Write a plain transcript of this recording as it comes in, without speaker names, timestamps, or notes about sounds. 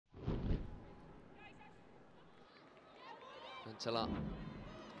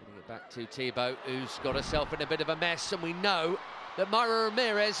Getting it back to Thibaut, who's got herself in a bit of a mess, and we know that Mayra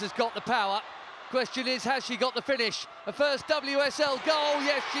Ramirez has got the power. Question is, has she got the finish? A first WSL goal,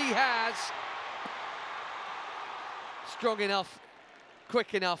 yes she has. Strong enough,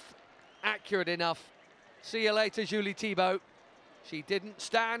 quick enough, accurate enough. See you later, Julie Thibaut. She didn't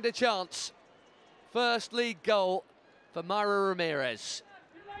stand a chance. First league goal for Mayra Ramirez.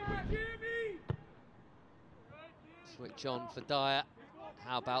 Switch on for Dyer.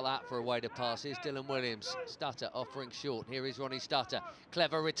 How about that for a way to pass? Here's Dylan Williams. Stutter offering short. Here is Ronnie Stutter.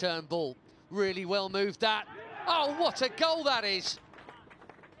 Clever return ball. Really well moved that. Oh, what a goal that is.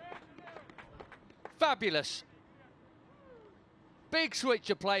 Fabulous. Big switch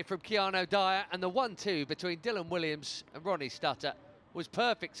of play from Keanu Dyer, and the 1-2 between Dylan Williams and Ronnie Stutter was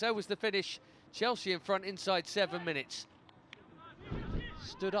perfect. So was the finish. Chelsea in front inside 7 minutes.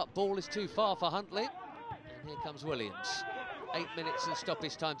 Stood up, ball is too far for Huntley. And here comes Williams. 8 minutes and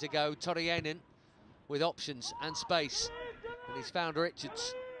stoppage time to go. Torianen with options and space. And he's found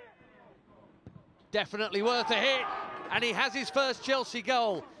Richards. Definitely worth a hit. And he has his first Chelsea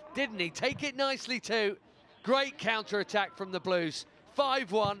goal. Didn't he? Take it nicely too. Great counter-attack from the Blues.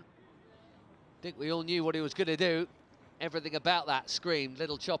 5-1. I think we all knew what he was going to do. Everything about that screamed.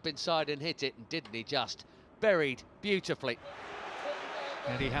 Little chop inside and hit it. And didn't he just? Buried beautifully.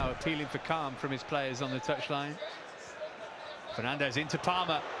 Eddie Howe appealing for calm from his players on the touchline. Fernandez into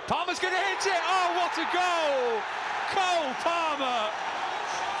Palmer. Palmer's going to hit it! Oh, what a goal! Cole Palmer!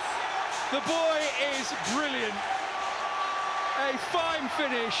 The boy is brilliant. A fine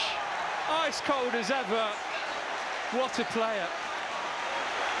finish. Ice cold as ever. What a player.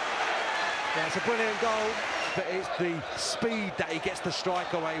 Yeah, it's a brilliant goal, but it's the speed that he gets the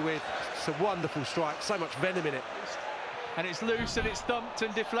strike away with. It's a wonderful strike, so much venom in it. And it's loose and it's thumped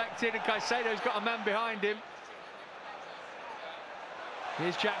and deflected, and Caicedo's got a man behind him.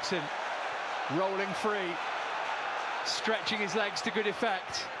 Here's Jackson, rolling free, stretching his legs to good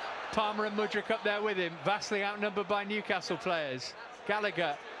effect. Palmer and Mudryk up there with him, vastly outnumbered by Newcastle players.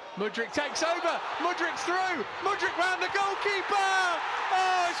 Gallagher, Mudryk takes over, Mudryk's through, Mudryk round the goalkeeper!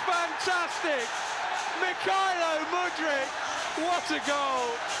 Oh, it's fantastic! Mykhailo Mudryk, what a goal!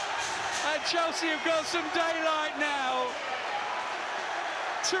 And Chelsea have got some daylight now.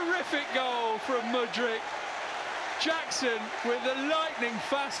 Terrific goal from Mudryk. Jackson with the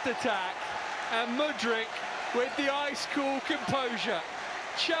lightning-fast attack, and Mudryk with the ice-cool composure.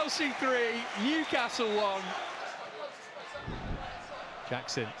 Chelsea 3, Newcastle 1.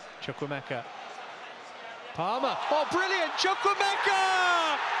 Jackson, Chukwuemeka. Palmer, oh brilliant,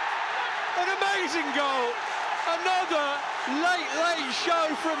 Chukwuemeka! An amazing goal. Another late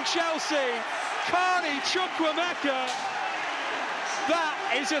show from Chelsea. Carney, Chukwuemeka.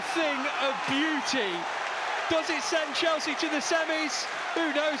 That is a thing of beauty. Does it send Chelsea to the semis?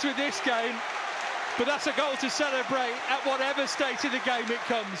 Who knows with this game? But that's a goal to celebrate at whatever state of the game it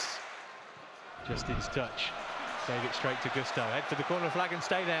comes. Justin's touch. Save it straight to Gusto. Head for the corner flag and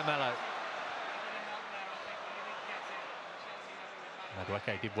stay there, Mello.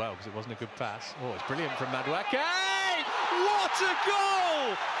 Madueke did well because it wasn't a good pass. Oh, it's brilliant from Madueke! What a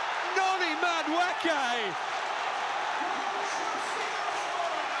goal! Noni Madueke!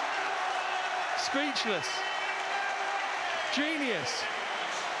 Speechless. Genius.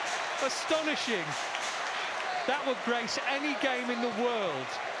 Astonishing. That would grace any game in the world,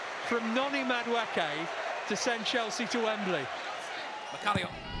 from Noni Madueke to send Chelsea to Wembley. Mykhailo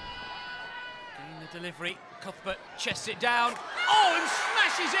getting the delivery. Cuthbert chests it down. Oh, and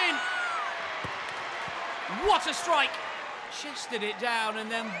smashes in! What a strike! Chested it down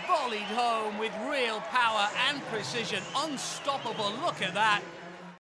and then volleyed home with real power and precision. Unstoppable, look at that.